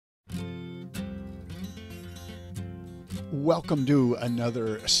Welcome to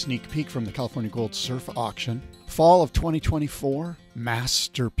another sneak peek from the California Gold Surf Auction. Fall of 2024,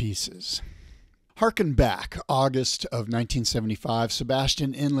 masterpieces. Harken back, August of 1975,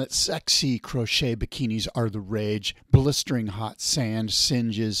 Sebastian Inlet, sexy crochet bikinis are the rage, blistering hot sand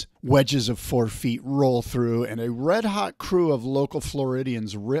singes, wedges of 4 feet roll through, and a red-hot crew of local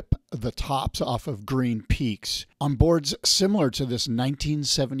Floridians rip the tops off of green peaks. On boards similar to this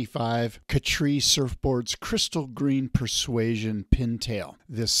 1975 Catri Surfboards crystal green Persuasion Pintail.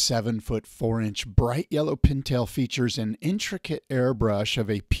 This 7-foot 4-inch bright yellow pintail features an intricate airbrush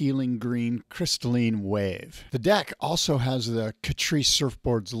of a peeling green crystalline wave. The deck also has the Catri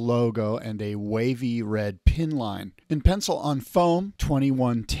Surfboards logo and a wavy red pinline. In pencil on foam,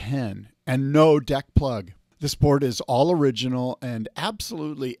 2110, and no deck plug. This board is all original and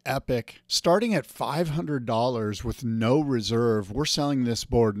absolutely epic. Starting at $500 with no reserve, we're selling this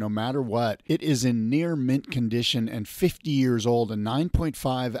board no matter what. It is in near mint condition and 50 years old, a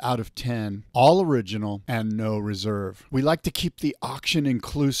 9.5 out of 10. All original and no reserve. We like to keep the auction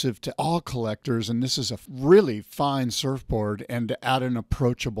inclusive to all collectors, and this is a really fine surfboard and at an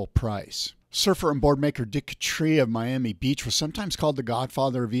approachable price. Surfer and board maker 𝐍𝐞𝐚𝐫 of Miami Beach was sometimes called the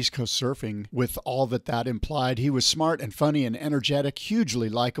godfather of East Coast surfing, with all that implied. He was smart and funny and energetic, hugely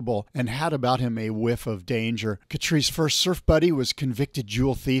likable, and had about him a whiff of danger. Catri's first surf buddy was convicted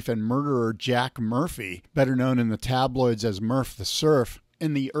jewel thief and murderer Jack Murphy, better known in the tabloids as Murph the Surf.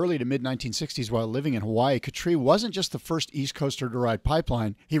 In the early to mid-1960s, while living in Hawaii, Catri wasn't just the first East Coaster to ride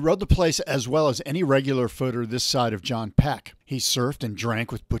pipeline. He rode the place as well as any regular footer this side of John Peck. He surfed and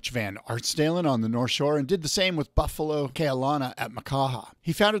drank with Butch Van Arsdalen on the North Shore and did the same with Buffalo Keaulana at Makaha.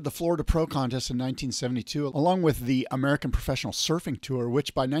 He founded the Florida Pro Contest in 1972, along with the American Professional Surfing Tour,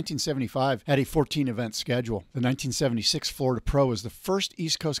 which by 1975 had a 14-event schedule. The 1976 Florida Pro was the first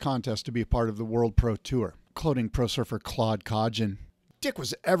East Coast contest to be a part of the World Pro Tour, quoting pro surfer 𝐀𝐮𝐜ⁱ. Dick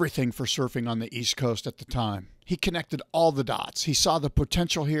was everything for surfing on the East Coast at the time. He connected all the dots. He saw the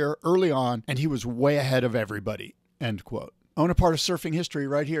potential here early on, and he was way ahead of everybody. End quote. Own a part of surfing history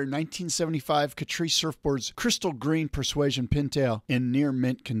right here. 1975 Catri Surfboards crystal green Persuasion Pintail in near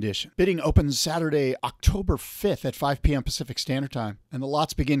mint condition. Bidding opens Saturday, October 5th at 5 p.m. Pacific Standard Time. And the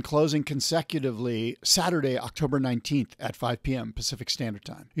lots begin closing consecutively Saturday, October 19th at 5 p.m. Pacific Standard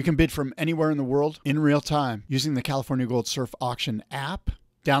Time. You can bid from anywhere in the world in real time using the California Gold Surf Auction app.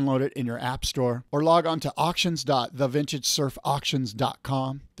 Download it in your app store or log on to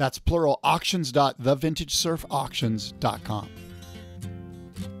auctions.thevintagesurfauctions.com. That's plural, auctions.thevintagesurfauctions.com.